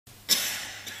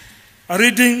A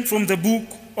reading from the book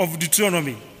of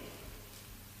Deuteronomy.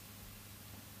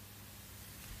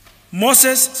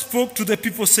 Moses spoke to the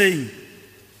people saying,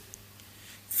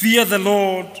 "Fear the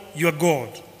Lord your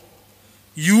God,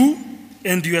 you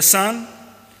and your son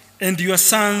and your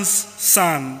son's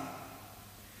son,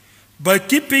 by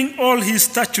keeping all his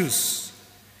statutes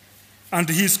and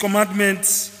his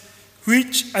commandments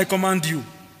which I command you,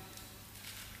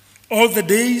 all the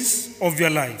days of your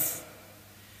life,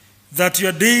 that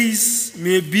your days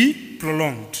may be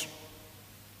prolonged.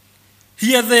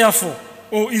 Hear therefore,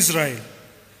 O Israel,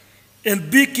 and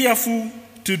be careful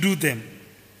to do them,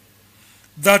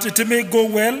 that it may go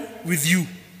well with you,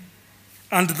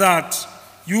 and that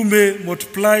you may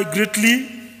multiply greatly,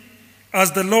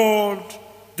 as the Lord,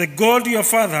 the God of your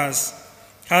fathers,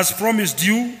 has promised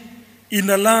you, in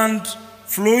a land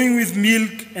flowing with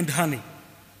milk and honey.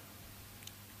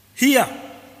 Hear,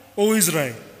 O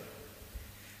Israel,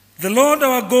 the Lord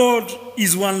our God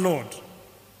is one Lord,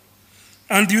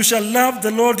 and you shall love the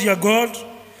Lord your God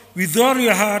with all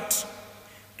your heart,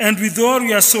 and with all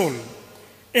your soul,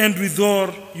 and with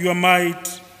all your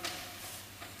might.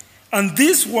 And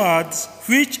these words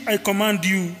which I command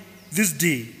you this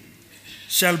day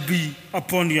shall be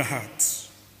upon your hearts."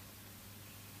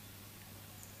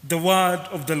 The word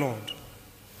of the Lord.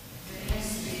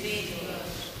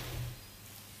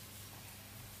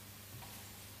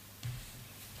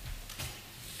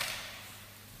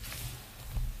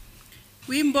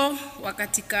 Wimbo wa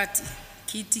katikati.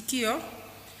 Kiitikio: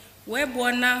 We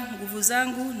Bwana nguvu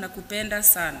zangu na kupenda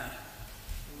sana.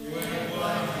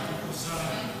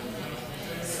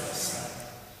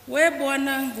 We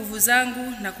Bwana nguvu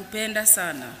zangu na kupenda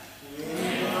sana.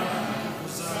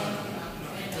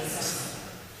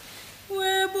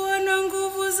 We Bwana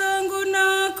nguvu zangu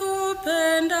na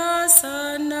kupenda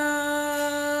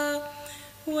sana.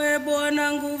 We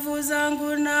Bwana nguvu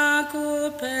zangu na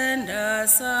kupenda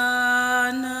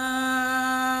sana.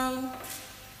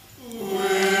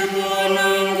 We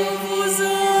Bwana nguvu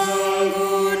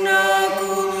zangu na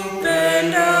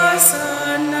kupenda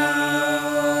sana.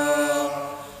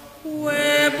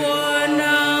 We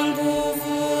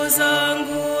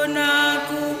Bwana nguvu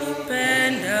zangu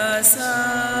na kupenda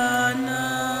sana.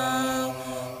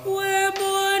 We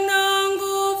Bwana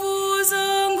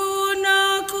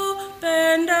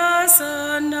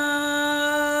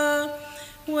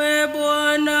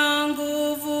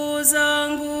nguvu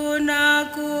zangu na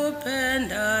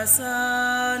kupenda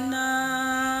sana.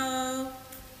 We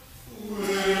Bwana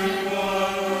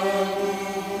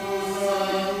nguvu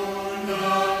zangu na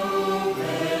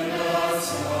kupenda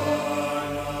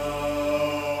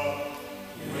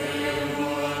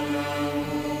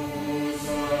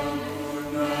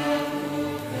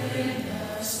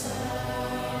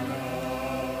sana.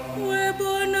 We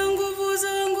Bwana nguvu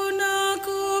zangu na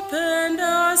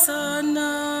kupenda sana.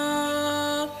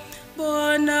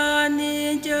 Bwana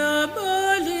ni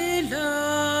jabali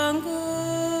langu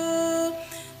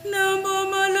na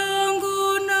boma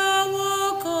langu na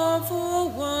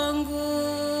wokovu wangu,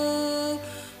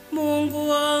 Mungu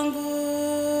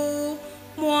wangu,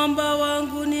 mwamba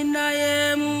wangu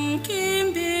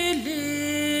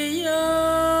ninayemkimbilia,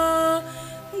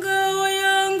 ngao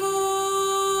yangu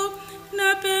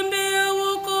na pembe ya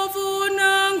wokovu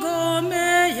na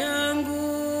ngome yangu.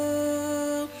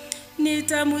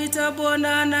 Nitamwita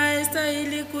Bwana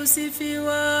anayestahili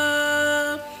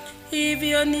kusifiwa,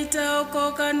 hivyo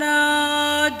nitaokoka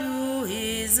na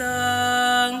adui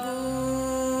zangu.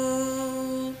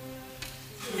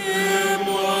 Ee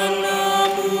Bwana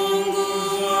Mungu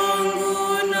wangu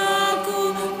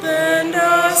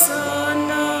nakupenda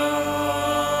sana.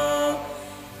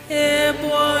 Ee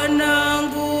Bwana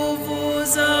nguvu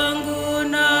zangu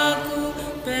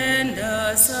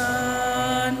nakupenda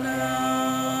sana.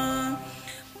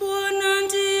 Bwana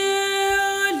ndiye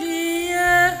aliye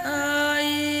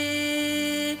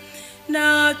hai,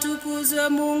 na atukuzwe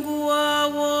Mungu wa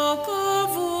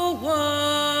wokovu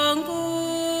wangu.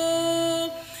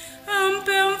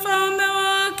 Ampe mfalme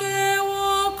wake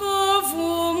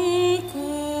wokovu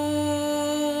mkuu,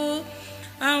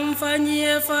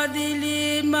 amfanyie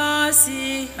fadhili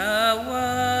masiha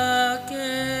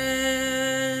wake.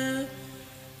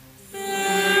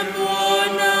 Ee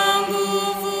Bwana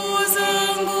nguvu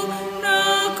zangu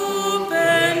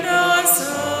nakupenda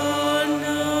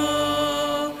sana.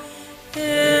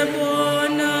 Ee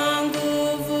Bwana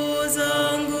nguvu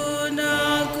zangu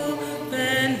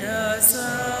nakupenda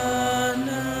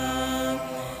sana.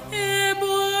 Ee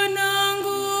Bwana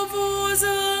nguvu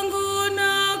zangu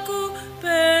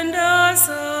nakupenda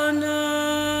sana.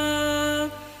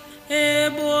 Ee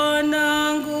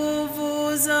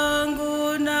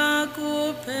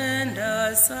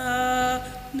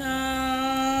sana.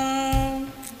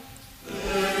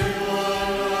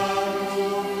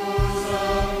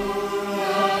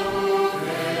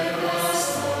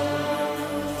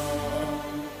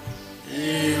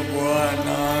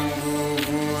 Bwana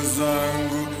nguvu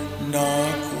zangu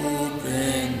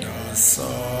nakupenda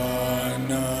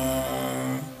sana.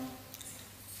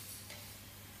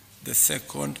 The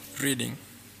second reading.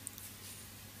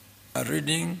 A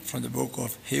reading from the book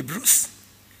of Hebrews,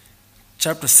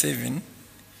 chapter 7,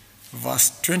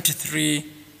 verse 23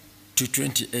 to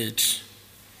 28.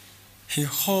 He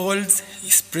holds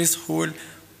his priesthood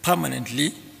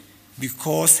permanently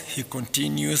because he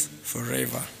continues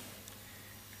forever.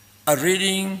 A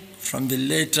reading from the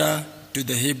letter to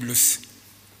the Hebrews.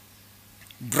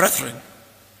 Brethren,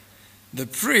 the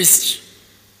priests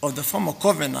of the former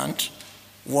covenant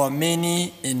were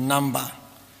many in number,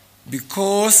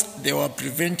 because they were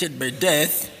prevented by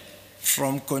death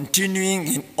from continuing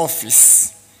in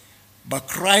office. But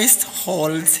Christ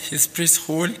holds his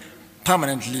priesthood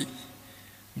permanently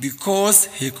because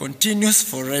he continues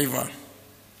forever.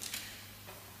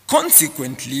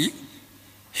 Consequently,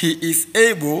 he is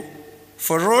able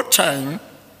for all time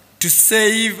to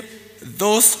save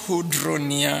those who draw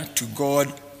near to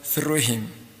God through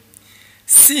him,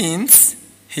 since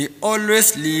he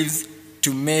always lives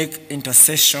to make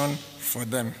intercession for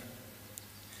them.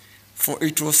 For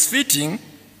it was fitting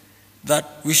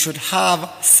that we should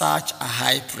have such a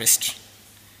high priest,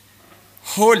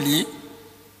 holy,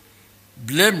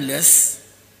 blameless,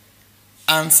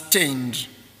 unstained,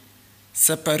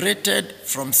 separated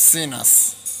from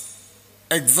sinners,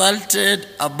 exalted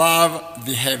above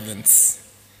the heavens.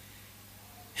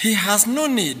 He has no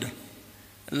need,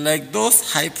 like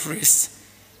those high priests,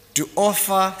 to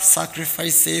offer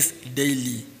sacrifices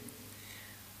daily,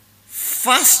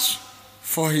 first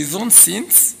for his own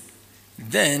sins,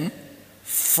 then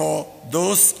for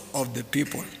those of the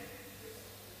people.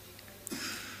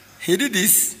 He did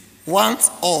this once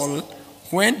all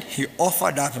when he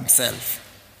offered up himself.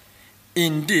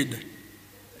 Indeed,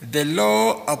 the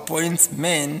law appoints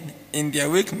men in their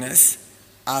weakness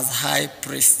as high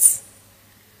priests,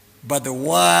 but the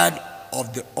word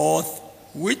of the oath,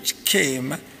 which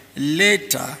came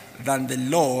later than the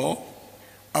law,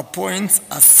 appoints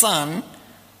a son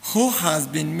who has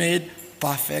been made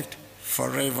perfect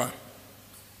forever.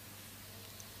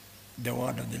 The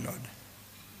word of the Lord.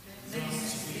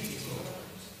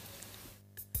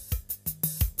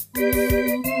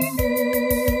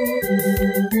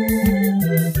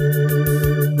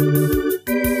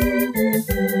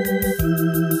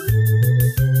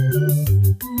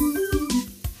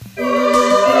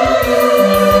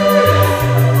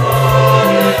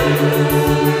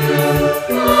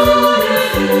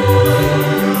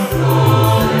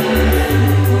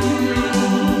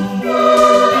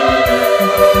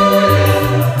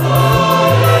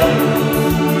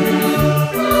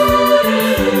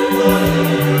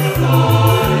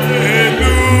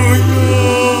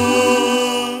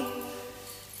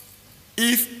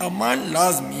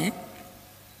 Loves me,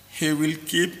 he will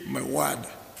keep my word,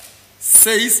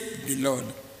 says the Lord,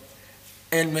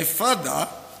 and my Father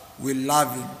will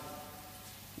love him.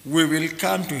 We will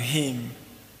come to him.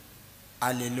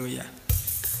 Alleluia.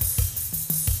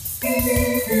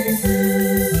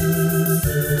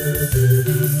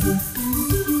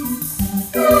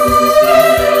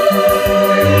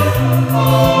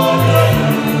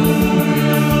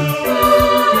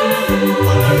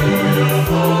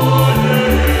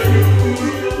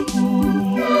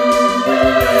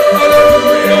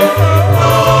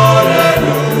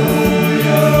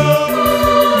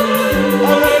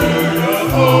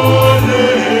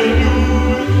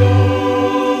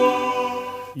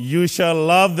 You shall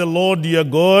love the Lord your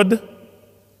God.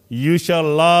 You shall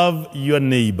love your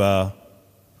neighbor.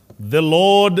 The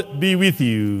Lord be with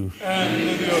you. And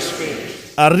with your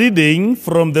spirit. A reading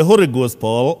from the Holy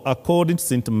Gospel according to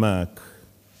St. Mark.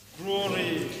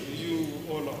 Glory to you,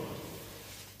 O Lord.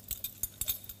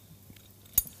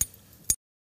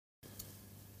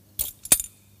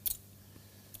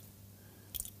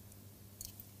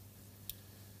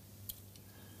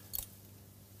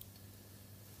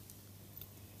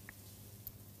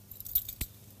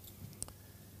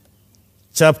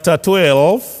 Chapter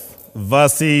 12,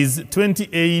 verses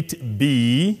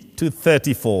 28b to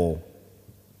 34.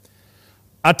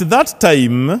 At that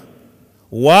time,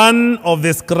 one of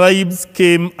the scribes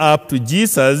came up to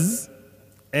Jesus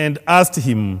and asked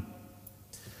him,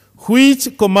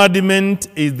 "Which commandment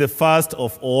is the first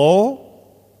of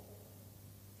all?"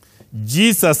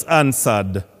 Jesus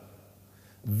answered,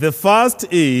 "The first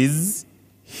is,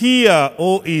 'Hear,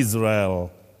 O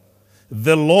Israel,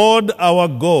 The Lord our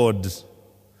God,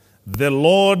 the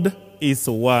Lord is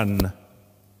one.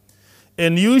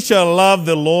 And you shall love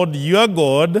the Lord your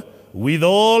God with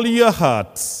all your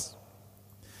heart,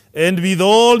 and with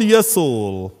all your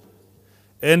soul,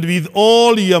 and with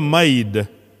all your might,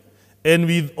 and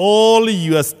with all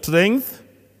your strength.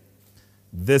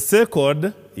 The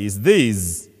second is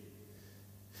this: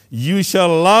 you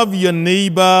shall love your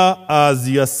neighbor as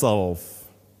yourself.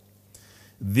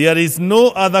 There is no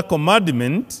other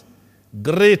commandment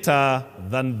greater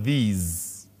than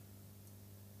these.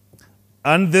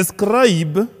 And the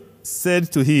scribe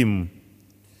said to him,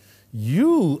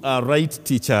 you are right,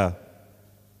 teacher.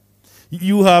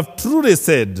 You have truly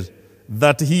said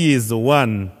that he is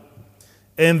one,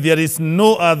 and there is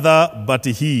no other but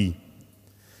he.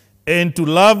 And to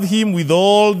love him with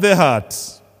all the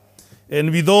heart, and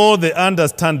with all the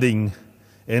understanding,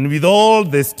 and with all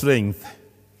the strength,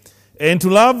 and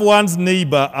to love one's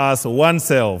neighbor as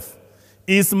oneself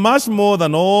is much more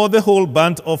than all the whole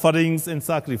burnt offerings and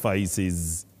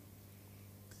sacrifices.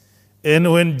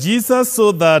 And when Jesus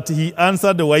saw that he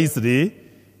answered wisely,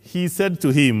 he said to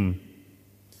him,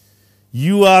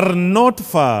 you are not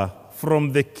far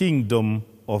from the kingdom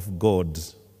of God.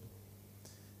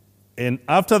 And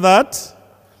after that,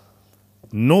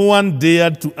 no one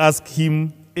dared to ask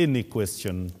him any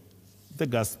question. The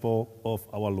gospel of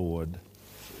our Lord.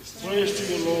 Praise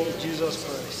to you, Lord Jesus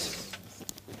Christ.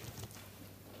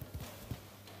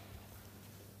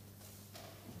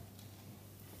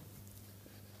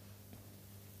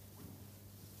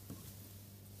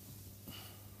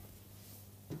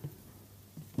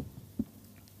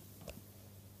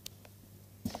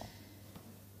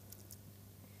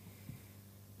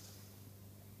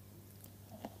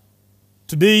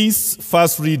 Today's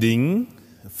first reading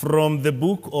from the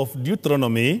book of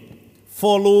Deuteronomy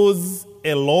follows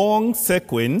a long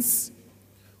sequence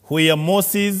where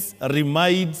Moses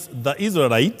reminds the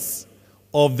Israelites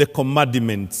of the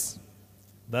commandments,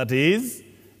 that is,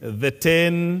 the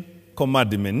 10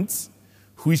 commandments,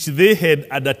 which they had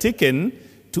undertaken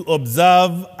to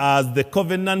observe as the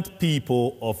covenant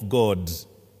people of God.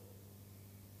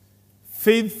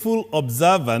 Faithful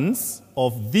observance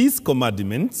of these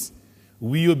commandments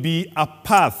will be a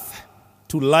path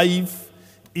to life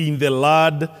in the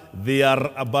land they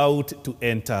are about to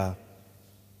enter.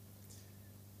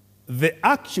 The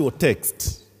actual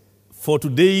text for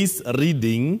today's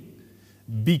reading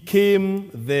became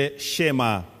the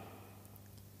Shema,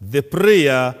 the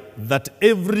prayer that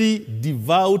every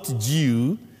devout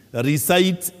Jew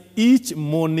recites each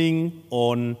morning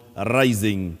on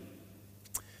rising.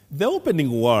 The opening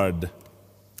word,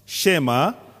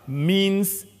 Shema,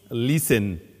 means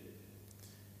listen.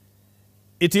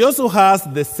 It also has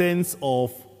the sense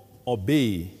of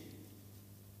obey.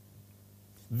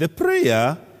 The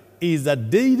prayer is a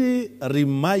daily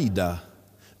reminder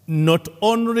not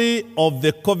only of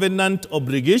the covenant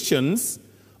obligations,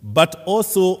 but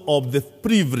also of the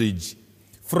privilege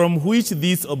from which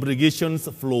these obligations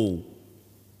flow.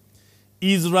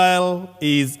 Israel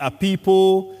is a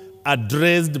people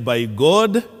addressed by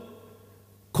God,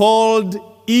 called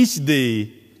each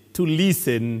day to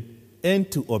listen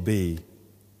and to obey.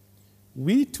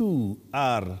 We too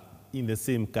are in the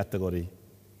same category,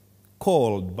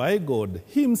 called by God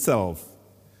himself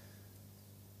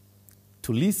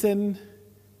to listen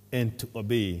and to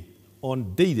obey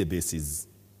on daily basis.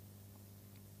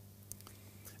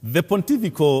 The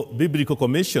Pontifical Biblical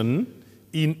Commission,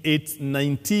 in its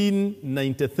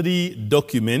 1993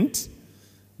 document,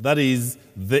 that is,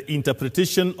 the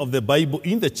interpretation of the Bible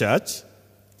in the church,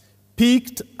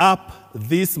 picked up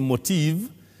this motif,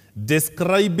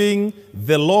 describing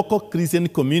the local Christian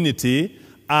community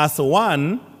as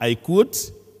one, I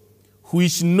quote,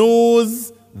 which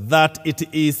knows that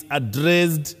it is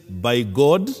addressed by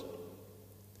God,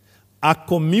 a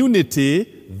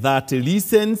community that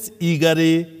listens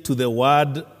eagerly to the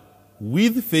word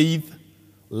with faith,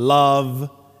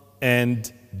 love,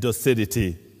 and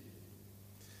docility.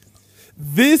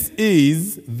 This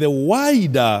is the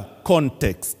wider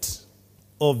context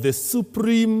of the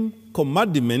supreme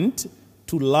commandment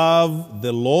to love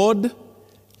the Lord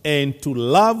and to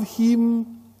love him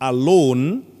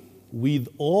alone with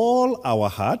all our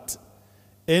heart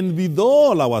and with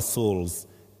all our souls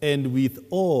and with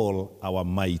all our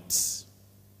might.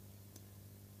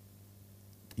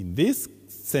 In this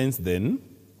sense, then,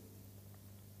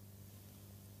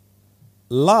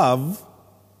 love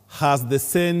has the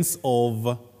sense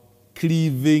of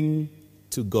cleaving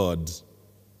to God,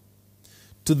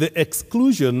 to the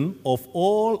exclusion of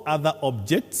all other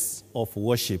objects of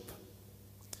worship.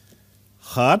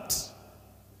 Heart,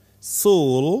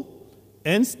 soul,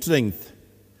 and strength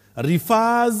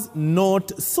refers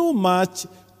not so much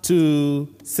to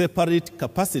separate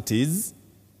capacities,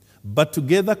 but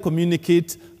together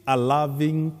communicate a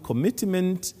loving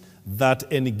commitment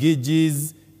that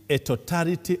engages a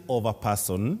totality of a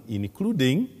person,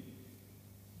 including,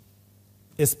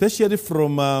 especially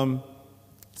from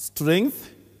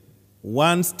strength,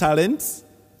 one's talents,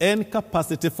 and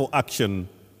capacity for action,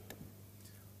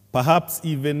 perhaps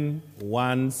even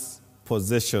one's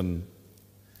possession.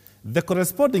 The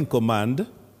corresponding command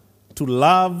to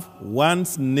love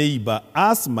one's neighbor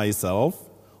as myself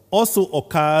also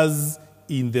occurs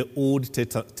in the Old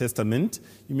Testament.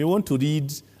 You may want to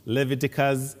read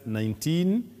Leviticus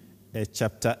 19,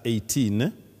 chapter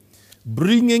 18,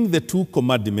 bringing the two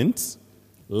commandments,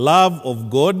 love of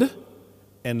God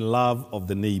and love of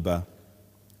the neighbor,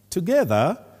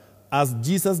 together as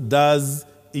Jesus does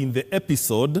in the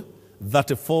episode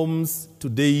that forms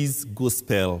today's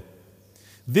gospel.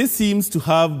 This seems to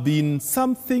have been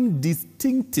something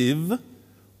distinctive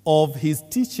of his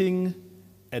teaching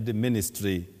and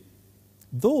ministry,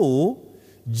 though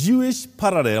Jewish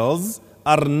parallels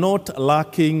are not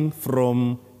lacking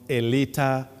from a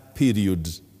later period.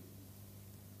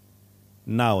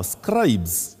 Now,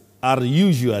 scribes are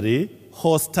usually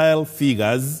hostile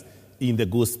figures in the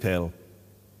gospel.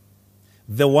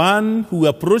 The one who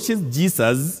approaches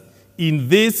Jesus in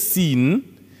this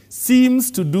scene seems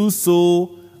to do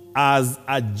so as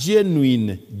a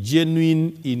genuine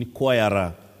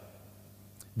inquirer.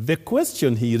 The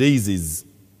question he raises,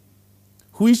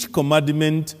 which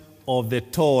commandment of the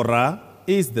Torah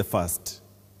is the first?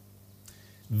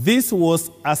 This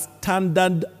was a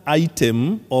standard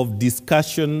item of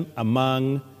discussion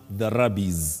among the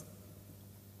rabbis.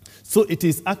 So it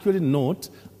is actually not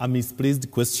a misplaced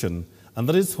question. And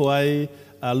that is why,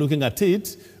 looking at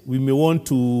it, we may want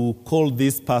to call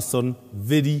this person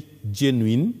very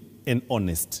genuine and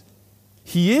honest.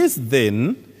 He is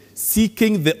then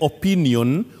seeking the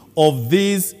opinion of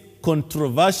this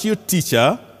controversial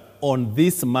teacher on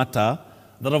this matter,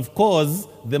 that of course,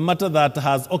 the matter that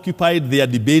has occupied their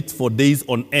debate for days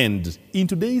on end. In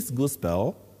today's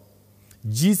gospel,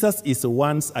 Jesus is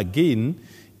once again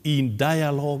in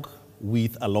dialogue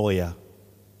with a lawyer.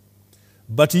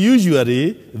 But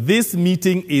usually, this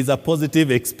meeting is a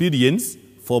positive experience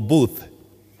for both.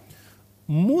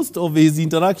 Most of his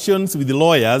interactions with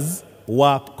lawyers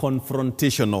were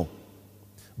confrontational,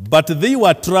 but they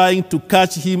were trying to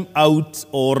catch him out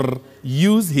or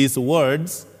use his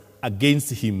words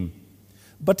against him.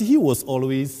 But he was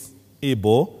always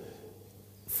able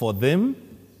for them,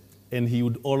 and he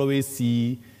would always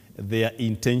see their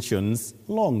intentions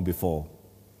long before.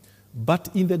 But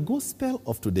in the gospel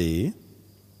of today,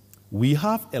 we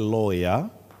have a lawyer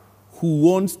who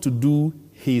wants to do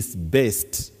his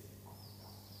best.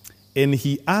 And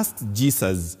he asked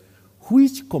Jesus,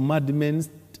 which commandment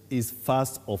is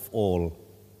first of all?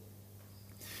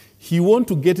 He wants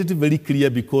to get it very clear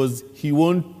because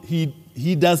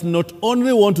he does not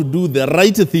only want to do the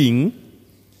right thing,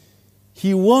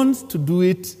 he wants to do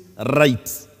it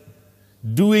right.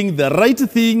 Doing the right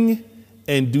thing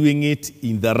and doing it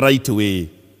in the right way.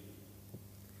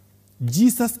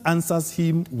 Jesus answers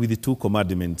him with the two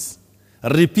commandments,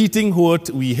 repeating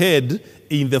what we heard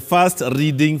in the first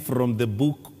reading from the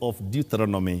book of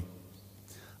Deuteronomy.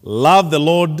 Love the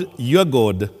Lord your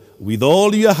God with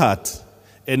all your heart,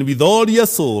 and with all your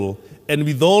soul, and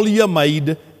with all your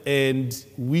might, and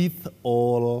with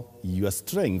all your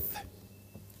strength.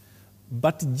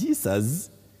 But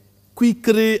Jesus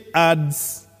quickly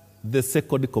adds the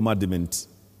second commandment.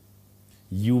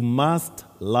 You must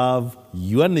love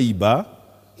your neighbor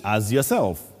as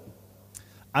yourself.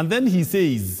 And then he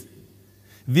says,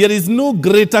 there is no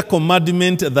greater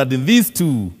commandment than these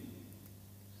two.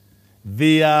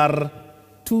 They are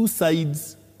two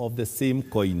sides of the same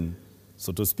coin,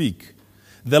 so to speak.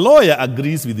 The lawyer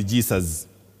agrees with Jesus.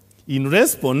 In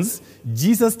response,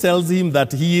 Jesus tells him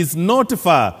that he is not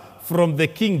far from the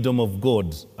kingdom of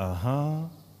God.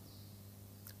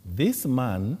 This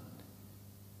man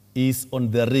is on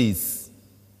the race,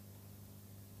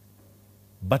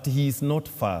 but he is not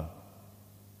far.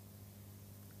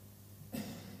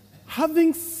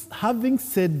 Having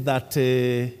said that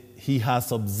he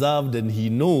has observed and he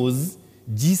knows,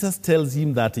 Jesus tells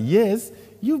him that, yes,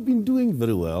 you've been doing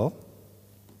very well,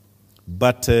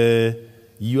 but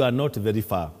you are not very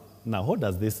far. Now, what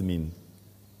does this mean?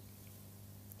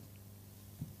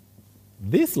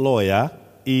 This lawyer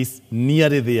is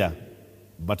nearly there,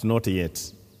 but not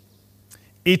yet.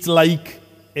 It's like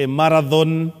a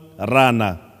marathon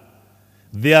runner.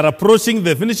 They are approaching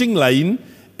the finishing line,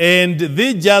 and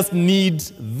they just need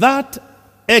that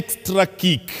extra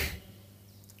kick,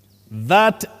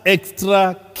 that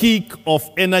extra kick of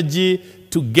energy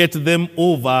to get them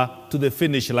over to the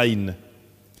finish line.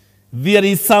 There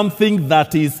is something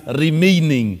that is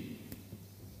remaining.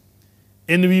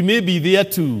 And we may be there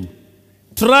too,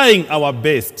 trying our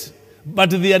best, but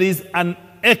there is an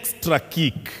extra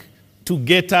kick to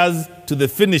get us to the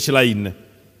finish line.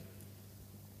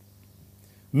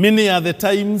 Many are the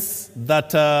times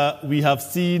that we have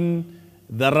seen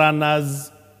the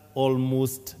runners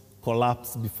almost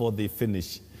collapse before they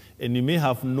finish. And you may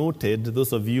have noted,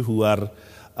 those of you who are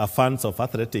fans of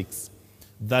athletics,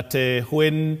 that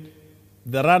when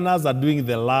the runners are doing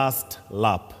the last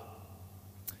lap,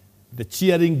 the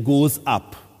cheering goes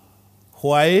up.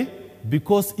 Why?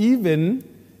 Because even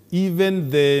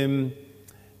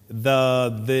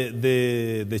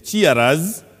the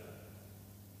cheerers,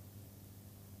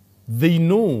 they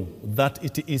know that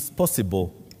it is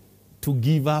possible to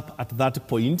give up at that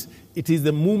point. It is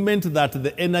the moment that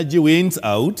the energy wanes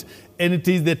out, and it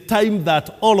is the time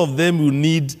that all of them will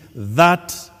need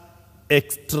that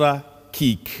extra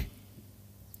kick.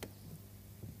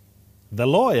 The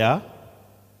lawyer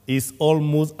is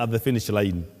almost at the finish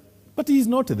line, but he is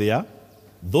not there,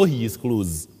 though he is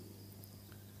close.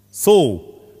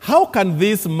 So, how can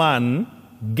this man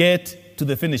get to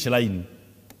the finish line?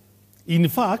 In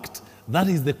fact, that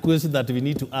is the question that we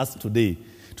need to ask today.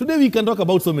 Today we can talk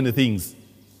about so many things.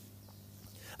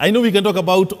 I know we can talk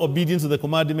about obedience to the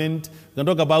commandment, we can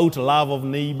talk about love of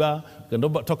neighbor, we can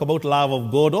talk about love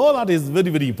of God. All that is very,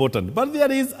 very important. But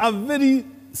there is a very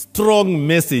strong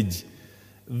message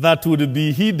that would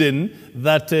be hidden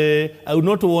that I would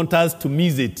not want us to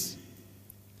miss it.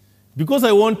 Because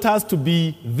I want us to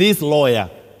be this lawyer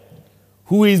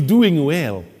who is doing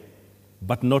well,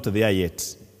 but not there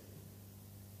yet.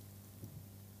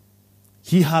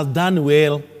 He has done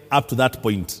well up to that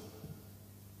point.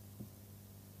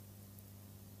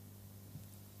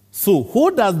 So,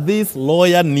 what does this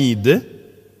lawyer need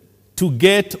to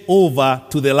get over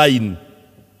to the line?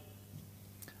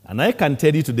 And I can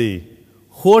tell you today,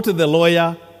 what the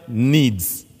lawyer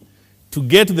needs to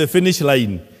get to the finish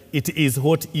line, it is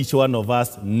what each one of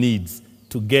us needs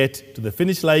to get to the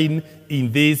finish line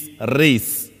in this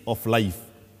race of life.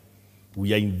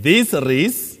 We are in this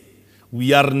race.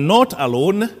 We are not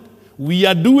alone. We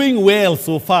are doing well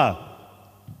so far.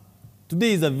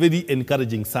 Today is a very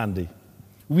encouraging Sunday.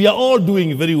 We are all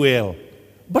doing very well,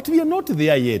 but we are not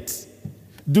there yet.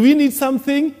 Do we need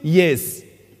something? Yes.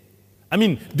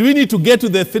 Do we need to get to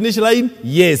the finish line?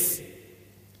 Yes.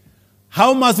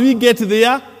 How must we get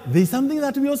there? There is something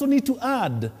that we also need to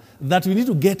add, that we need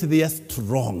to get there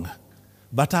strong.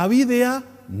 But are we there?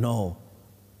 No.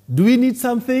 Do we need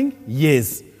something?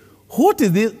 Yes. What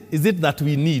is it that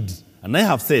we need? And I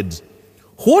have said,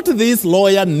 what this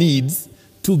lawyer needs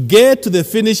to get to the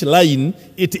finish line,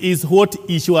 it is what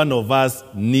each one of us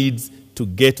needs to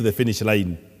get to the finish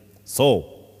line. So,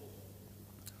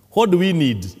 what do we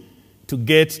need to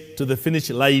get to the finish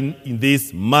line in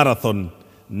this marathon?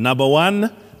 Number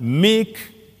one, make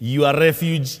your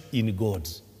refuge in God.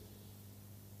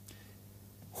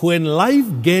 When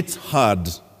life gets hard,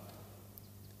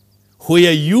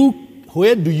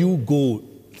 where do you go?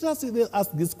 Let's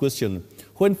ask this question.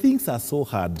 When things are so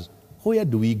hard, where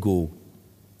do we go?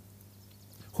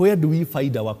 Where do we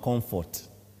find our comfort?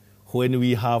 When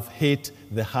we have hit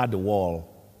the hard wall.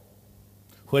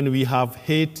 When we have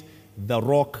hit the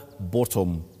rock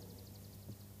bottom.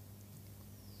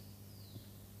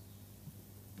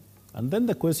 And then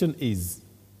the question is,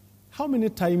 how many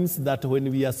times that when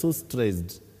we are so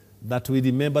stressed that we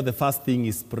remember the first thing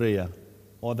is prayer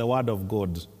or the word of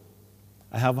God?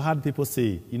 I have heard people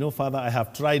say, Father, I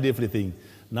have tried everything.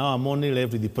 Now I'm only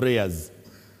left with the prayers.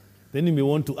 Then you may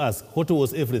want to ask, what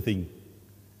was everything?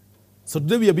 So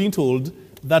today we are being told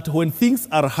that when things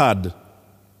are hard,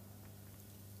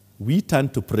 we turn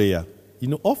to prayer.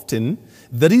 Often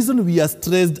the reason we are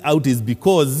stressed out is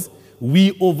because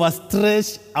we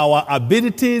overstretch our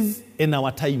abilities and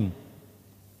our time.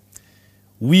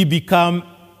 We become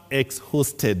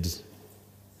exhausted.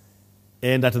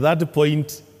 And at that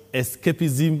point,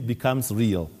 escapism becomes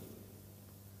real.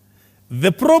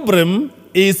 The problem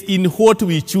is in what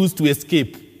we choose to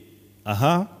escape.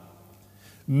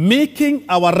 Making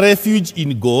our refuge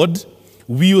in God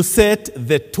will set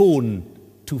the tone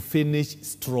to finish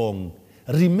strong.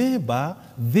 Remember,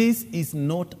 this is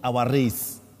not our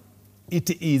race.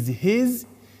 It is His.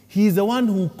 He is the one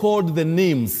who called the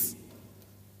names.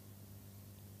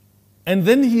 And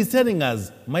then He is telling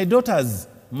us, my daughters,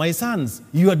 my sons,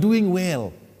 you are doing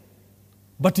well.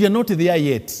 But you are not there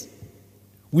yet.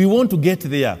 We want to get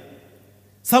there.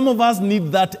 Some of us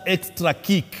need that extra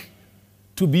kick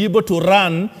to be able to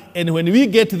run, and when we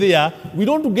get there, we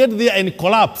don't get there and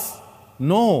collapse.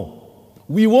 No.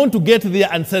 We want to get there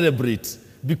and celebrate,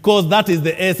 because that is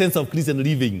the essence of Christian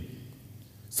living.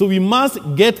 So we must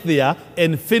get there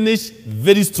and finish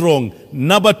very strong.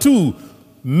 Number 2,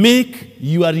 make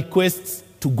your requests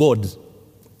to God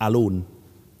alone.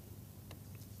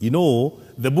 You know,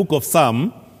 the book of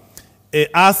Psalm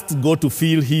asked God to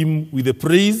fill him with the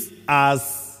praise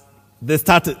as the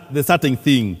starting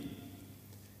thing,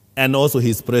 and also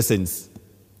his presence.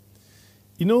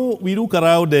 You know, we look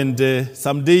around and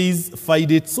some days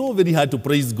find it so very hard to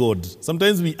praise God.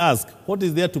 Sometimes we ask, what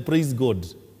is there to praise God?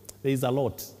 There is a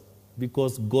lot,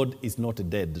 because God is not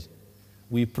dead.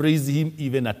 We praise him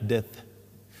even at death.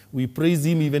 We praise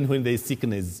him even when there is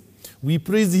sickness. We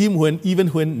praise him even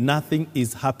when nothing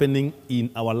is happening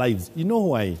in our lives. You know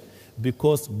why?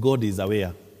 Because God is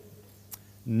aware.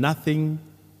 Nothing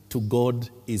to God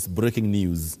is breaking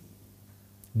news.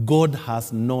 God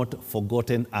has not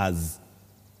forgotten us.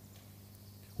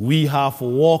 We have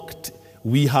walked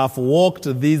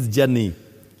this journey,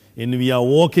 and we are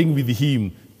walking with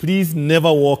him. Please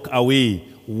never walk away.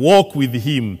 Walk with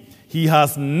him. He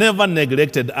has never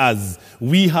neglected us.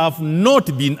 We have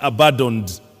not been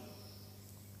abandoned.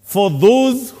 For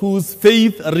those whose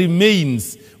faith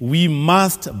remains, we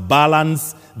must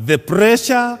balance the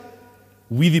pressure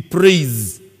with the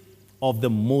praise of the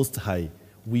Most High.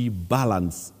 We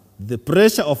balance the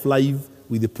pressure of life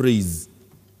with the praise.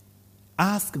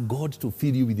 Ask God to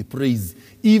fill you with the praise,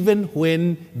 even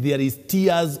when there is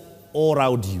tears all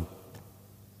around you.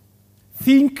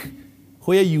 Think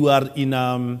where you are in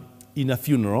a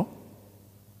funeral.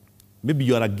 Maybe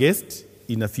you are a guest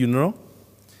in a funeral,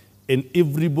 and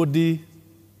everybody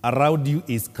around you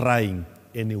is crying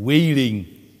and wailing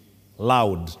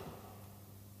loud.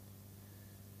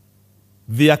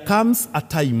 There comes a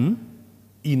time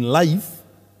in life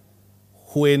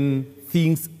when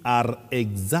things are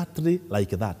exactly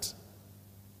like that.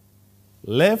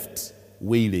 Left,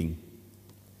 wailing.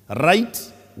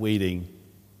 Right, wailing.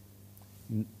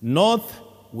 North,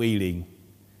 wailing.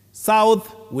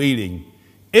 South, wailing.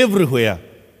 Everywhere.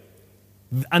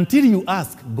 Until you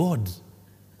ask, God,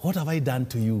 what have I done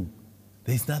to you?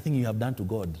 There is nothing you have done to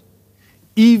God.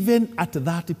 Even at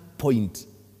that point,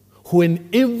 when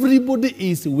everybody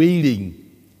is wailing,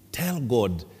 tell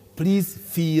God, please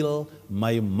fill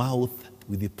my mouth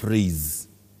with the praise.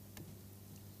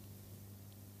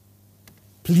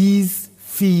 Please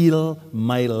fill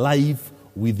my life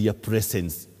with your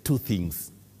presence. 2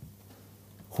 things.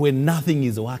 When nothing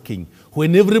is working,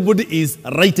 when everybody is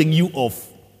writing you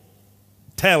off,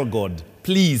 tell God,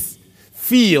 please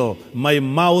fill my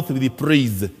mouth with the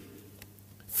praise.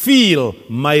 Fill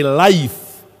my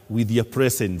life with your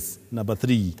presence. Number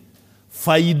 3,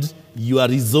 find your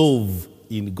resolve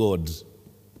in God.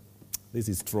 This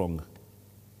is strong.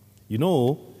 You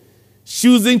know,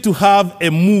 choosing to have a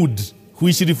mood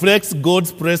which reflects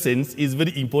God's presence is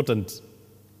very important.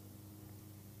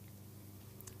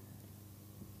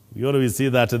 We always say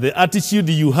that the attitude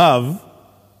you have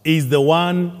is the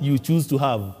one you choose to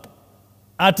have.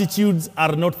 Attitudes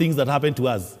are not things that happen to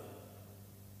us.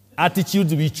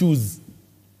 Attitudes we choose.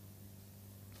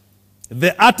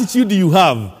 The attitude you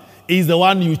have is the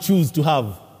one you choose to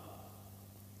have.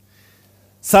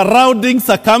 Surrounding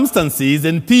circumstances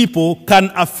and people can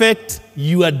affect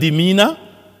your demeanor,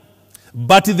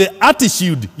 but the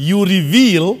attitude you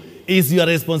reveal is your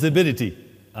responsibility.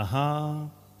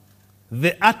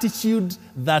 The attitude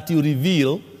that you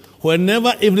reveal,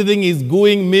 whenever everything is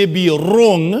going maybe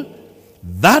wrong,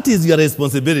 that is your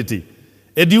responsibility.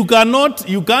 And you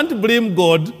can't blame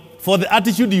God for the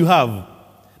attitude you have.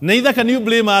 Neither can you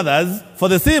blame others for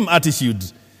the same attitude.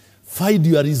 Find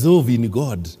your resolve in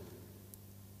God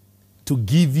to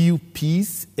give you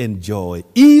peace and joy,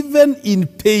 even in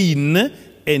pain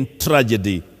and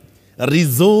tragedy.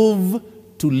 Resolve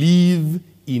to live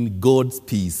in God's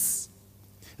peace.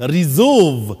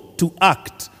 Resolve to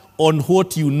act on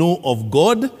what you know of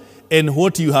God and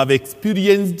what you have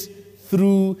experienced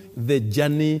through the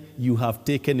journey you have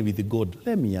taken with God.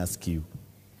 Let me ask you,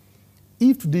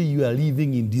 if today you are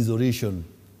living in desolation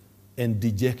and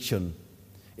dejection,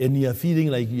 and you are feeling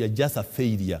like you are just a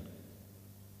failure,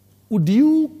 would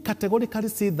you categorically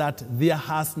say that there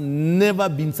has never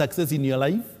been success in your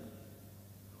life?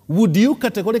 Would you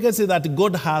categorically say that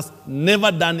God has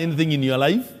never done anything in your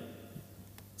life?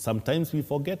 Sometimes we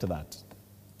forget that.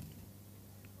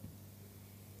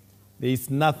 There is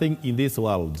nothing in this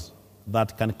world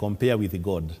that can compare with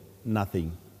God.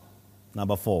 Nothing.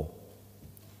 Number 4,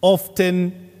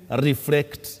 often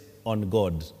reflect on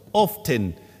God.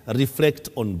 Often reflect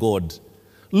on God.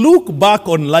 Look back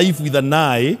on life with an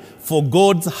eye for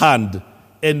God's hand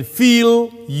and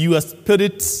feel your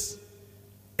spirit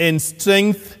and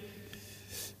strength.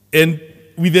 And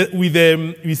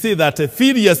we say that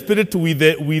fill your spirit with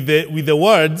the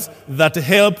words that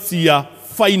helps your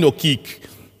final kick.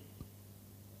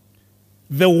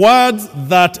 The words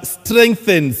that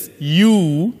strengthens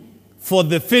you for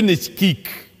the finish kick.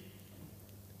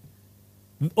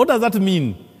 What does that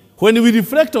mean? When we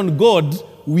reflect on God,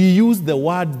 we use the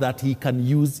word that he can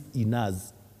use in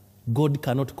us. God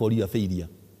cannot call you a failure.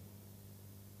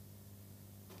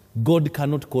 God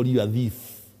cannot call you a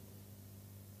thief.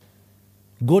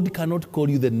 God cannot call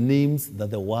you the names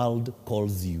that the world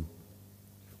calls you.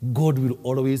 God will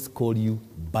always call you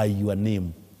by your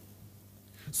name.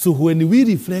 So when we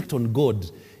reflect on God,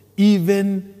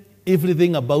 even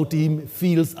everything about him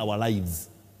fills our lives.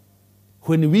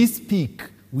 When we speak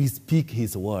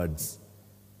his words.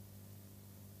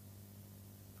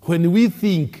 When we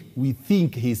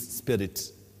think his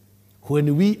spirit.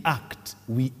 When we act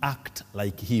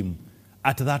like him.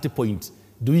 At that point,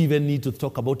 do we even need to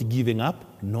talk about giving up?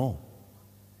 No.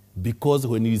 Because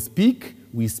when we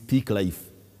speak life.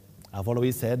 I've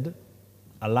always said,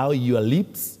 allow your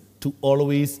lips to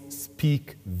always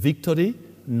speak victory,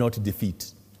 not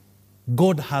defeat.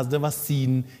 God has never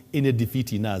seen any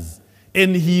defeat in us.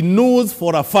 And he knows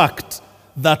for a fact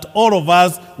that all of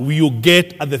us will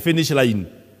get at the finish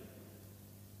line.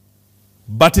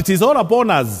 But it is all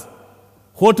upon us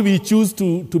what we choose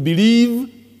to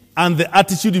believe and the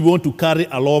attitude we want to carry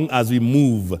along as we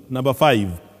move. Number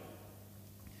 5,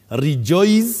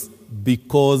 rejoice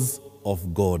because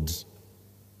of God.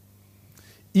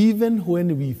 Even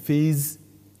when we face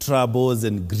troubles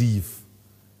and grief,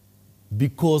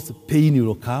 because pain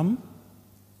will come,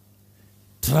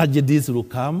 tragedies will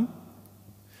come,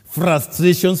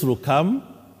 frustrations will come,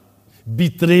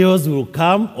 betrayals will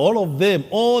come, all of them,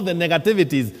 all the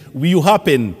negativities will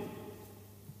happen.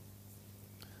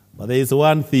 But there is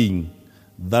one thing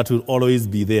that will always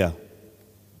be there.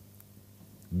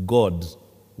 God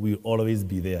will always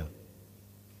be there.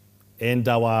 And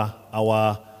our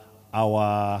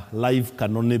life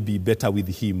can only be better with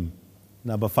him.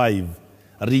 Number 5,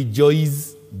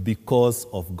 rejoice because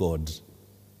of God.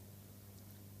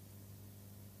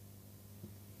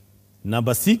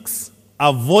 Number 6,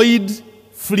 avoid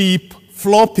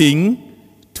flip-flopping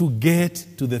to get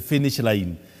to the finish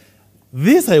line.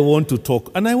 This I want to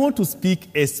talk, and I want to speak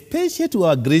especially to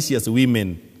our gracious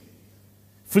women.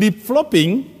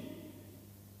 Flip-flopping,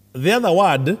 the other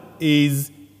word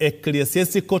is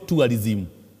ecclesiastical tourism.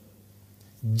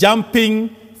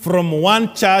 Jumping from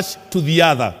one church to the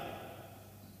other.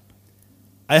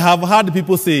 I have heard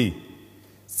people say,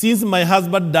 since my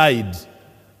husband died,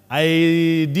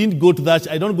 I don't go to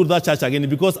that church again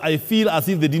because I feel as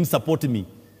if they didn't support me.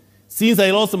 Since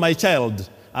I lost my child,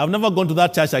 I've never gone to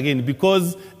that church again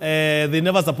because they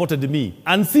never supported me.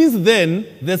 And since then,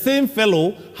 the same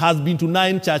fellow has been to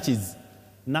 9 churches.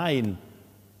 9.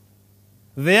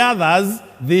 The others,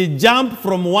 they jump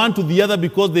from one to the other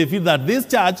because they feel that this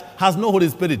church has no Holy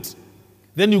Spirit.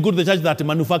 Then you go to the church that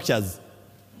manufactures.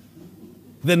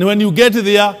 Then when you get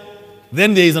there,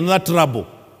 then there is another trouble.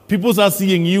 People start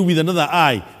seeing you with another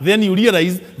eye. Then you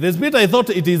realize, the spirit I thought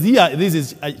it is here, this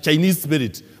is a Chinese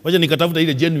spirit. Wacha nikatafuta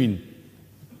ile genuine.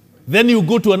 Then you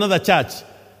go to another church.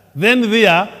 Then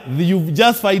there, you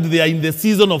just find they are in the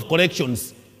season of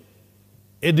corrections.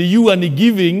 And you and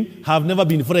giving have never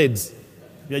been friends.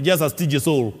 You are just a stingy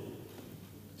soul.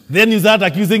 Then you start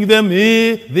accusing them,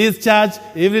 hey, this church,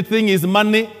 everything is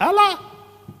money. Allah!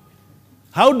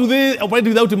 How do they operate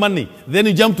without money? Then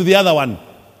you jump to the other one.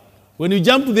 When you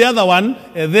jump to the other one,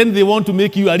 then they want to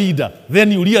make you a leader.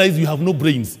 Then you realize you have no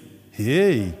brains.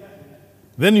 Hey.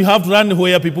 Then you have to run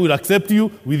where people will accept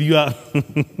you with your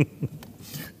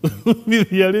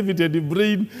with your limited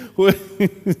brain.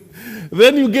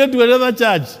 Then you get to another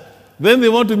church. Then they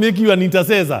want to make you an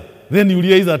intercessor. Then you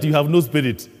realize that you have no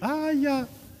spirit. Yeah.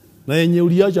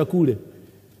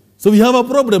 So we have a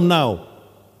problem now.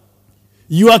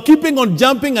 You are keeping on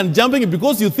jumping and jumping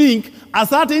because you think a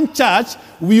certain church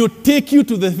will take you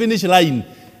to the finish line.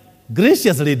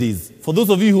 Gracious ladies, for those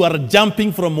of you who are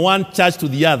jumping from one church to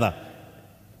the other,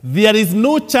 there is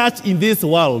no church in this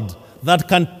world that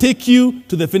can take you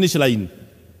to the finish line.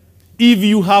 If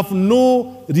you have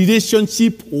no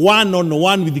relationship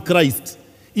one-on-one with Christ,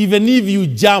 even if you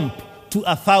jump to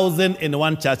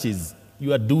 1,001 churches,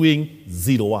 you are doing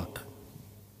zero work.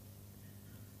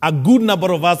 A good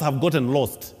number of us have gotten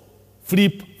lost,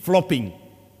 flip-flopping,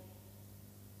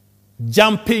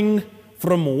 jumping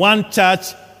from one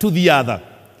church to the other,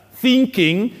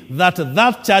 thinking that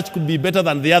that church could be better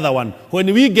than the other one.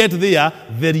 When we get there,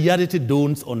 the reality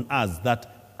dawns on us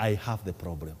that I have the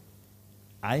problem.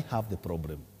 I have the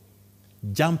problem.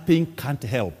 Jumping can't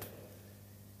help.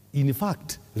 In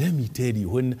fact, let me tell you,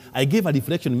 when I gave a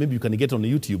reflection, maybe you can get on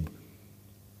YouTube,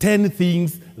 10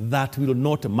 things that will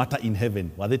not matter in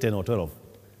heaven. Were they 10 or 12?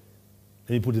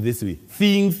 Let me put it this way.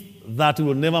 Things that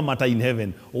will never matter in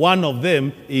heaven. One of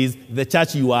them is the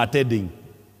church you are attending.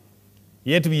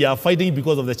 Yet we are fighting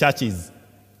because of the churches.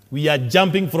 We are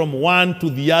jumping from one to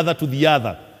the other to the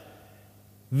other.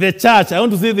 The church, I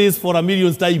want to say this for a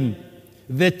millionth time.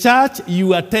 The church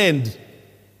you attend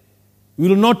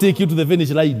will not take you to the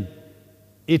finish line.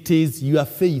 It is your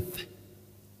faith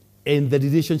and the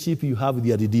relationship you have with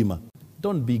your Redeemer.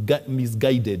 Don't be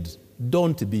misguided.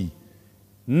 Don't be.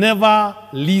 Never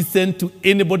listen to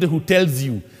anybody who tells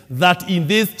you that in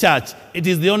this church, it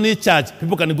is the only church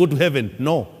people can go to heaven.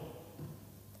 No.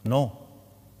 No.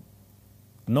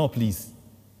 No, please.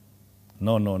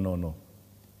 No.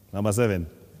 Number 7.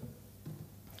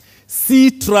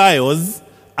 See trials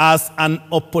as an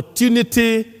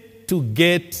opportunity to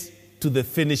get to the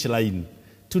finish line.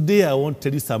 Today I want to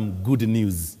tell you some good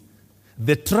news.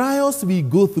 The trials we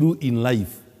go through in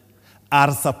life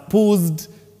are supposed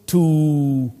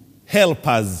to help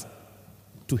us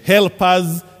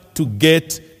to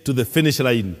get to the finish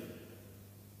line.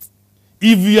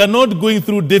 If we are not going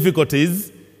through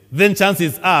difficulties, then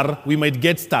chances are we might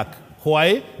get stuck.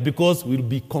 Why? Because we'll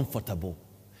be comfortable.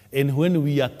 And when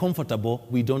we are comfortable,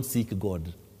 we don't seek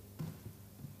God.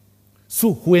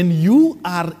 So when you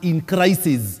are in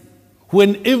crisis,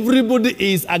 when everybody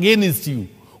is against you,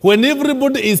 when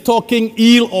everybody is talking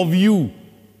ill of you,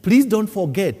 please don't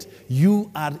forget, you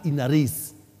are in a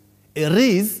race. A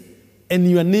race, and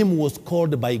your name was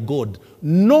called by God,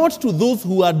 not to those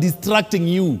who are distracting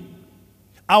you.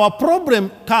 Our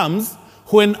problem comes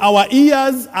when our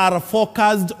ears are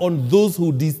focused on those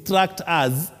who distract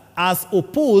us as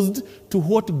opposed to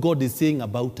what God is saying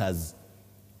about us.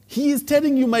 He is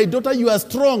telling you, my daughter, you are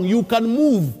strong, you can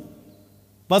move.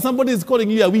 But somebody is calling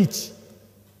you a witch.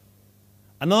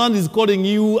 Another one is calling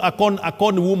you a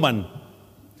con woman.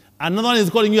 Another one is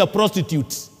calling you a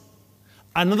prostitute.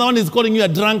 Another one is calling you a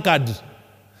drunkard.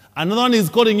 Another one is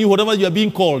calling you whatever you are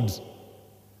being called.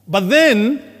 But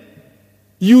then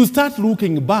you start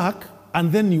looking back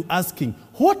and then you asking,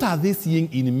 what are they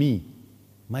seeing in me?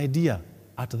 My dear,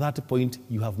 at that point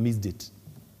you have missed it.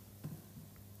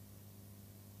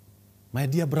 My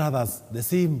dear brothers, the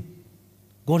same.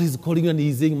 God is calling you and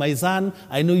He's saying, my son,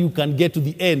 I know you can get to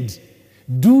the end.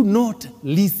 Do not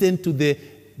listen to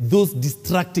those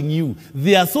distracting you.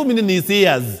 There are so many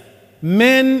naysayers,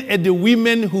 men and the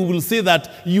women who will say that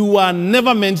you are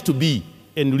never meant to be,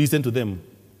 and listen to them.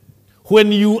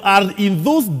 When you are in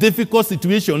those difficult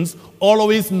situations,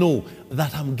 always know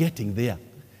that I'm getting there.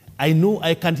 I know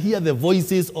I can hear the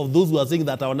voices of those who are saying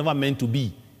that I was never meant to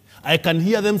be. I can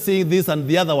hear them saying this and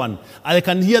the other one. I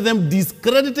can hear them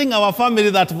discrediting our family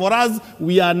that for us,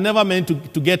 we are never meant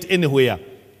to get anywhere.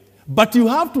 But you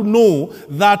have to know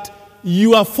that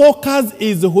your focus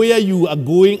is where you are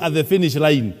going at the finish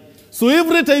line. So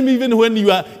every time, even when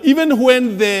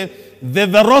the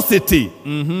velocity,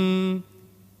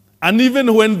 and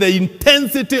even when the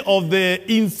intensity of the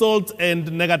insult and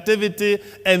negativity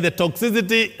and the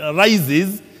toxicity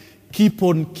rises, keep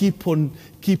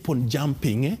on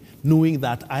jumping, knowing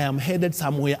that I am headed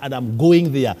somewhere and I'm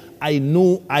going there. I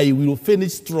know I will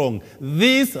finish strong.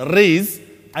 This race,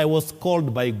 I was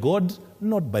called by God,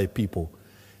 not by people.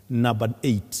 Number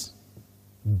 8,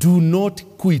 do not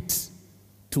quit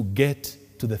to get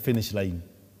to the finish line.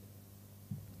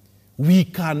 We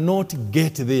cannot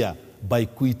get there by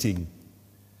quitting.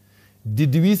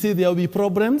 Did we say there will be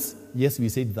problems? Yes, we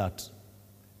said that.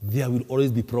 There will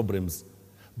always be problems.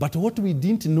 But what we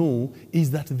didn't know is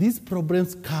that these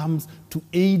problems come to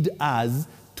aid us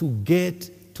to get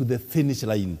to the finish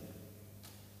line.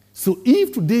 So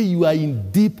if today you are in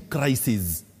deep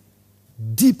crisis,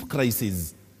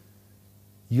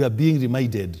 you are being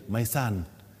reminded, my son,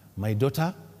 my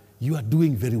daughter, you are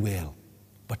doing very well,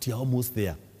 but you are almost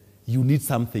there. You need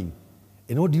something.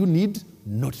 And what do you need?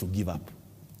 Not to give up.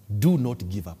 Do not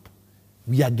give up.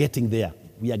 We are getting there.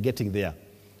 We are getting there.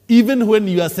 Even when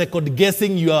you are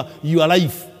second-guessing your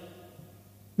life,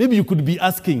 maybe you could be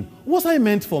asking, was I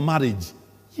meant for marriage?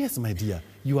 Yes, my dear,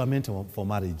 you are meant for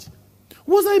marriage.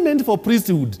 Was I meant for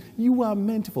priesthood? You are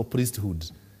meant for priesthood.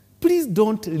 Please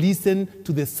don't listen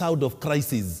to the sound of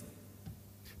crisis.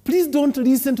 Please don't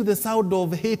listen to the sound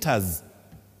of haters.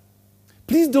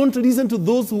 Please don't listen to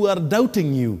those who are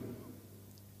doubting you.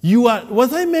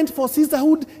 Was I meant for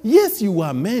sisterhood? Yes, you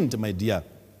are meant, my dear.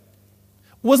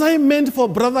 Was I meant for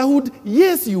brotherhood?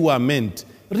 Yes, you are meant.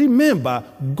 Remember,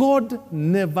 God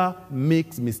never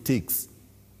makes mistakes.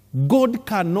 God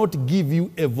cannot give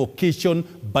you a vocation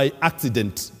by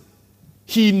accident.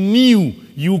 He knew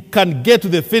you can get to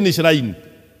the finish line.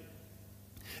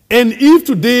 And if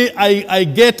today I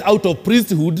get out of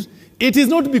priesthood, it is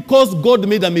not because God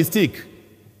made a mistake.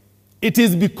 It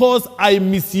is because I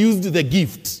misused the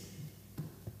gift.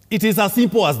 It is as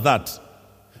simple as that.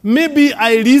 Maybe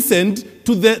I listened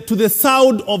to the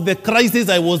sound of the crisis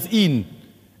I was in.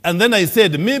 And then I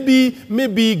said,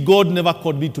 maybe God never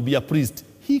called me to be a priest.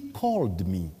 He called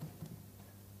me.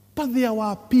 But there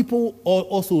were people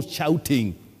also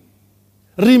shouting.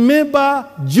 Remember,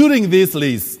 during this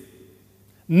race,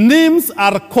 names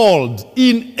are called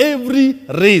in every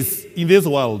race in this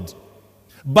world.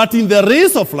 But in the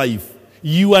race of life,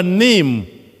 your name,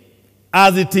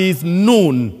 as it is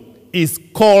known, is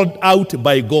called out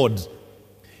by God.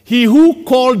 He who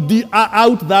called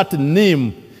out that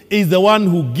name is the one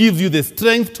who gives you the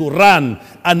strength to run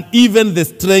and even the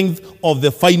strength of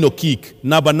the final kick.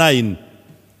 Number 9,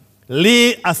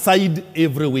 lay aside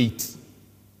every weight.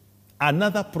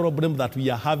 Another problem that we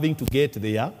are having to get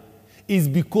there is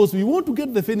because we want to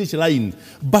get the finish line,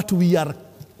 but we are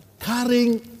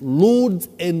carrying loads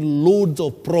and loads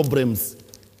of problems.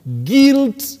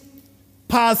 Guilt,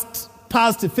 past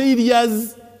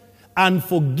failures,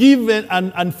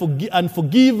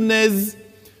 unforgiveness,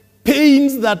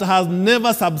 pains that have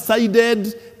never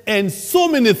subsided, and so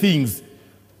many things.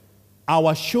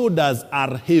 Our shoulders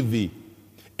are heavy.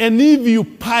 And if you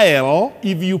pile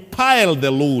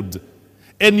the load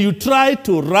and you try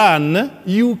to run,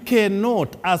 you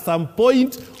cannot. At some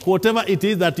point, whatever it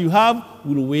is that you have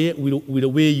will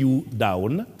weigh you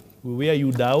down. Will wear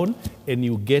you down, and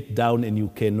you get down and you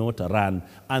cannot run.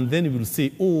 And then you will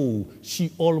say, oh,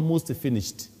 she almost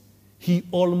finished. He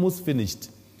almost finished.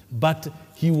 But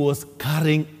he was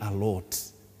carrying a lot.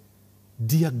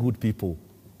 Dear good people,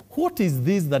 what is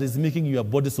this that is making your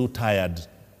body so tired?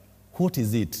 What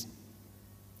is it?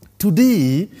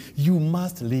 Today, you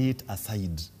must lay it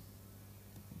aside.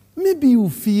 Maybe you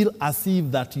feel as if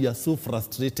that you are so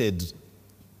frustrated.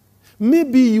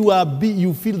 Maybe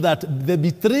you feel that the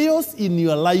betrayals in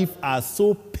your life are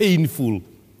so painful.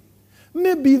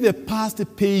 Maybe the past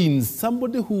pains,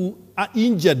 somebody who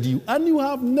injured you and you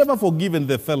have never forgiven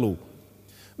the fellow.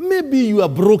 Maybe you are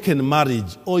broken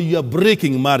marriage or you are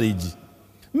breaking marriage.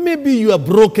 Maybe you are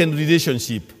broken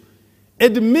relationship.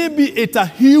 And maybe it's a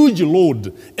huge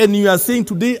load. And you are saying,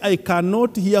 today I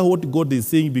cannot hear what God is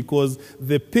saying because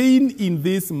the pain in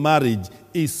this marriage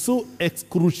is so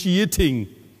excruciating.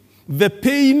 The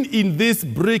pain in this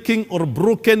breaking or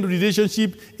broken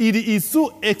relationship, it is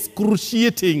so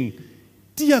excruciating.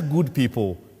 Dear good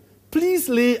people, please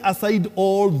lay aside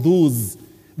all those.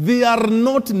 They are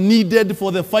not needed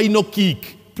for the final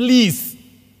kick. Please.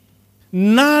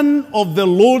 None of the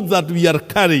load that we are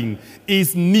carrying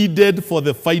is needed for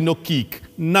the final kick.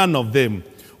 None of them.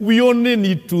 We only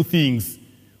need 2 things,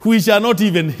 which are not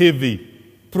even heavy.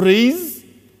 Praise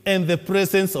and the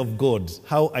presence of God.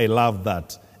 How I love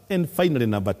that. And finally,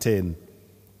 number 10,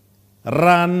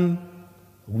 run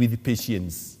with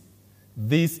patience.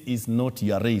 This is not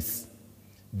your race.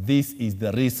 This is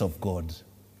the race of God.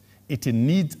 It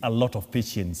needs a lot of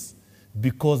patience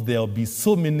because there will be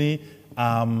so many,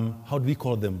 how do we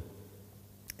call them?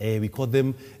 We call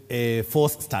them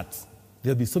false starts.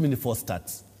 There will be so many false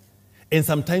starts. And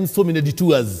sometimes so many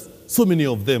detours, so many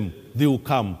of them, they will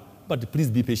come. But please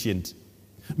be patient.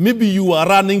 Maybe you are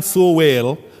running so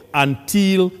well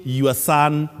until your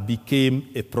son became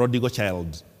a prodigal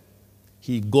child.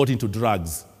 He got into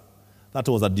drugs. That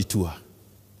was a detour.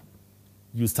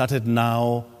 You started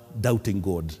now doubting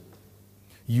God.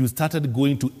 You started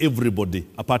going to everybody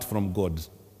apart from God.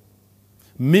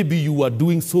 Maybe you were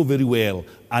doing so very well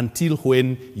until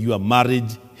when your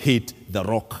marriage hit the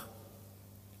rock.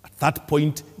 At that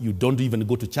point, you don't even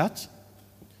go to church.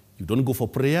 You don't go for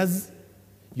prayers.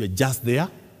 You're just there.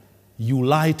 You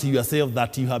lie to yourself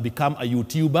that you have become a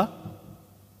YouTuber.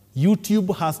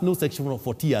 YouTube has no section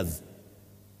for tears.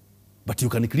 But you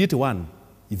can create one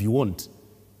if you want.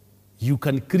 You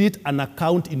can create an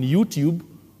account in YouTube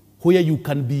where you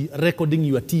can be recording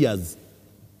your tears.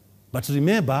 But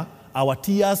remember, our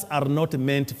tears are not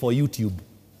meant for YouTube.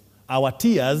 Our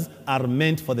tears are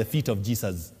meant for the feet of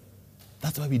Jesus.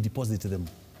 That's why we deposit them.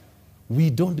 We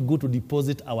don't go to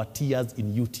deposit our tears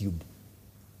in YouTube.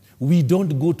 We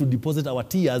don't go to deposit our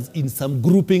tears in some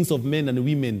groupings of men and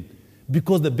women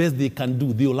because the best they can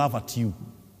do, they will laugh at you.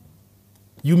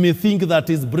 You may think that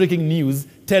is breaking news,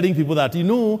 telling people that,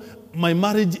 my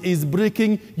marriage is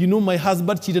breaking, my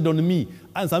husband cheated on me.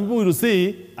 And some people will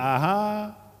say,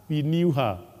 aha, we knew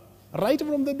her. Right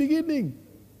from the beginning.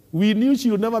 We knew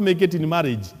she would never make it in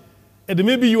marriage. And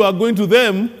maybe you are going to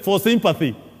them for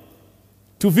sympathy.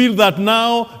 To feel that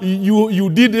now you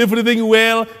did everything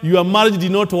well, your marriage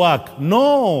did not work.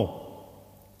 No.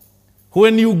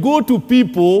 When you go to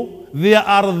people, there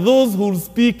are those who will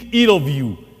speak ill of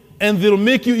you. And they'll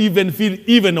make you even feel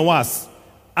even worse.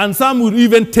 And some will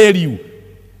even tell you.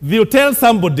 They'll tell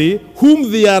somebody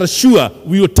whom they are sure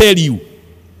will tell you.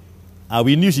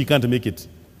 We knew she can't make it.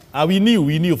 We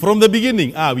knew from the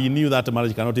beginning. We knew that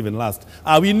marriage cannot even last.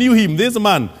 We knew him, this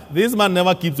man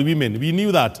never keeps women. We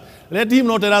knew that. Let him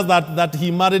not tell us that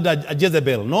he married a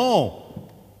Jezebel. No.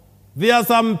 There are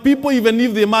some people, even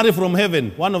if they marry from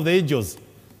heaven, one of the angels.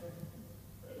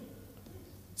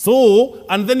 So,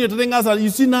 and then you're telling us, you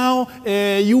see now,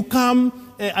 you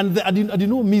come, and I didn't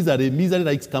know misery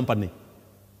likes company.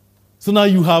 So now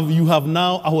you have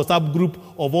now a WhatsApp group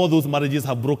of all those marriages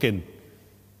have broken.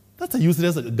 That's a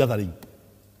useless gathering.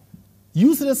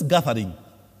 Useless gathering.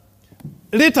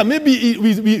 Later, maybe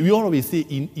we always say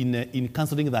in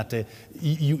counseling that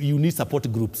you need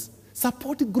support groups.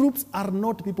 Support groups are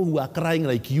not people who are crying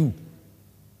like you.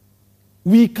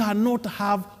 We cannot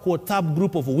have WhatsApp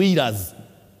group of waiters.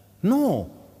 No,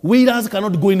 waiters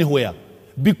cannot go anywhere.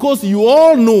 Because you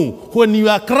all know when you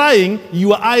are crying,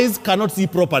 your eyes cannot see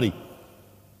properly.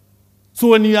 So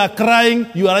when you are crying,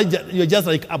 you're just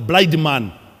like a blind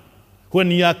man. When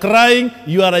you are crying,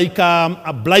 you are like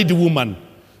a blind woman.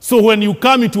 So when you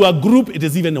come into a group, it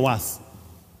is even worse.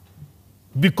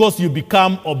 Because you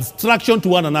become obstruction to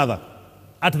one another.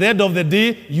 At the end of the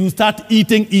day, you start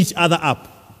eating each other up.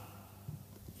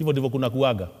 Hivyo ndivyo kuna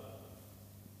kuaga.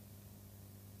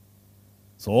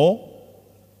 So,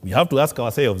 we have to ask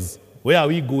ourselves, where are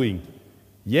we going?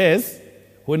 Yes,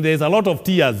 when there is a lot of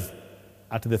tears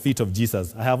at the feet of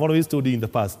Jesus. I have always told you in the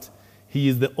past, he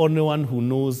is the only one who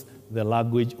knows the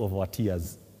language of our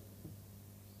tears.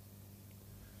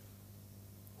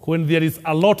 When there is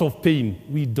a lot of pain,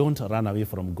 we don't run away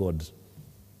from God.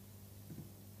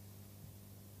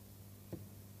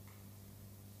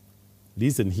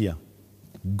 Listen here.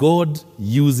 God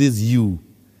uses you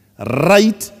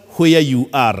right where you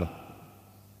are.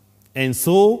 And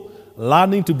so,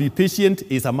 learning to be patient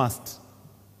is a must.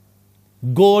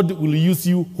 God will use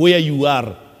you where you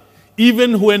are.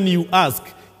 Even when you ask,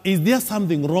 is there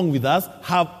something wrong with us?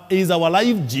 Is our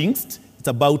life jinxed? It's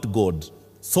about God.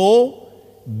 So,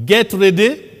 get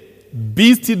ready,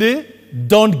 be steady,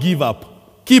 don't give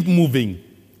up. Keep moving,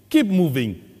 keep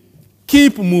moving,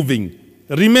 keep moving.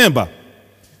 Remember,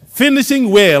 finishing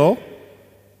well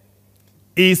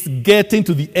is getting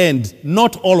to the end,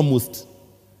 not almost.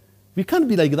 We can't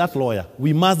be like that lawyer.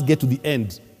 We must get to the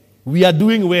end. We are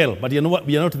doing well, but you know what?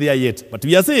 We are not there yet. But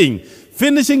we are saying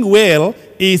finishing well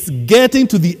is getting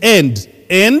to the end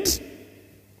and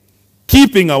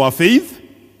keeping our faith.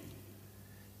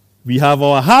 We have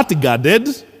our heart guarded,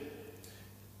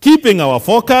 keeping our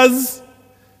focus,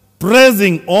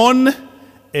 pressing on,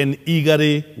 and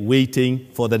eagerly waiting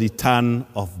for the return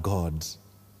of God.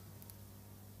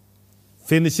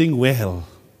 Finishing well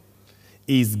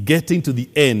is getting to the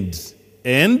end,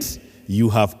 and you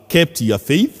have kept your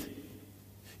faith,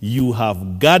 you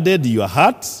have guarded your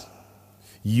heart,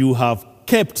 you have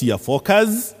kept your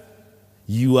focus,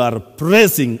 you are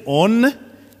pressing on,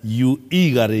 you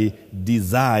eagerly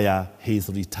desire his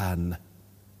return.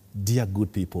 Dear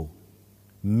good people,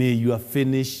 may your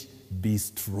finish be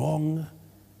strong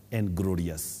and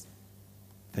glorious.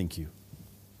 Thank you.